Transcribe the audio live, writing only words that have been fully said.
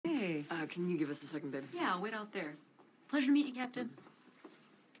Can you give us a second, babe? Yeah, I'll wait out there. Pleasure to meet you, Captain.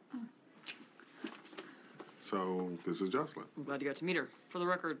 So, this is Jocelyn. I'm glad you got to meet her. For the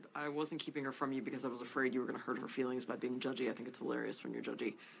record, I wasn't keeping her from you because I was afraid you were going to hurt her feelings by being judgy. I think it's hilarious when you're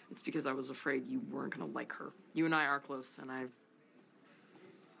judgy. It's because I was afraid you weren't going to like her. You and I are close, and I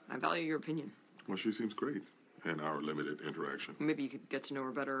value your opinion. Well, she seems great in our limited interaction. Maybe you could get to know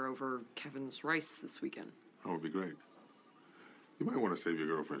her better over Kevin's rice this weekend. That would be great. You might want to save your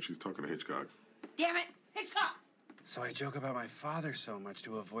girlfriend. She's talking to Hitchcock. Damn it! Hitchcock! So I joke about my father so much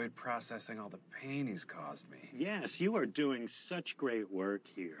to avoid processing all the pain he's caused me. Yes, you are doing such great work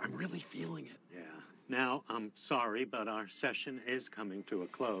here. I'm really feeling it. Yeah. Now, I'm sorry, but our session is coming to a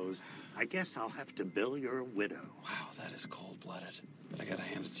close. I guess I'll have to bill your widow. Wow, that is cold-blooded. But I gotta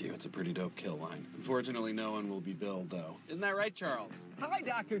hand it to you, it's a pretty dope kill line. Unfortunately, no one will be billed, though. Isn't that right, Charles? Hi,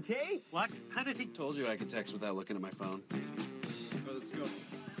 Dr. Tate. What? How did he... Told you I could text without looking at my phone. Let's go.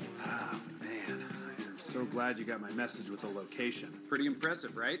 Oh, man. I'm so glad you got my message with the location. Pretty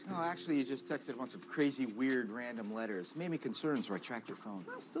impressive, right? No, actually, you just texted a bunch of crazy, weird, random letters. Made me concerned, so I tracked your phone.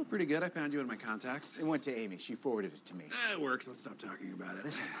 Well, still pretty good. I found you in my contacts. It went to Amy. She forwarded it to me. It works. Let's stop talking about it.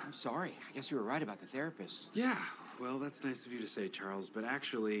 Listen, I'm sorry. I guess you were right about the therapist. Yeah, well, that's nice of you to say, Charles. But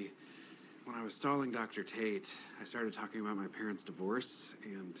actually, when I was stalling Dr. Tate, I started talking about my parents' divorce,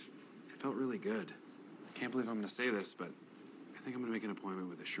 and it felt really good. I can't believe I'm going to say this, but I think I'm going to make an appointment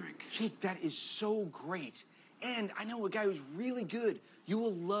with a shrink. Jake, that is so great. And I know a guy who's really good. You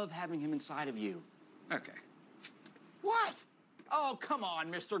will love having him inside of you. Okay. What? Oh, come on,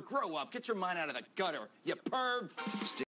 mister. Grow up. Get your mind out of the gutter, you perv.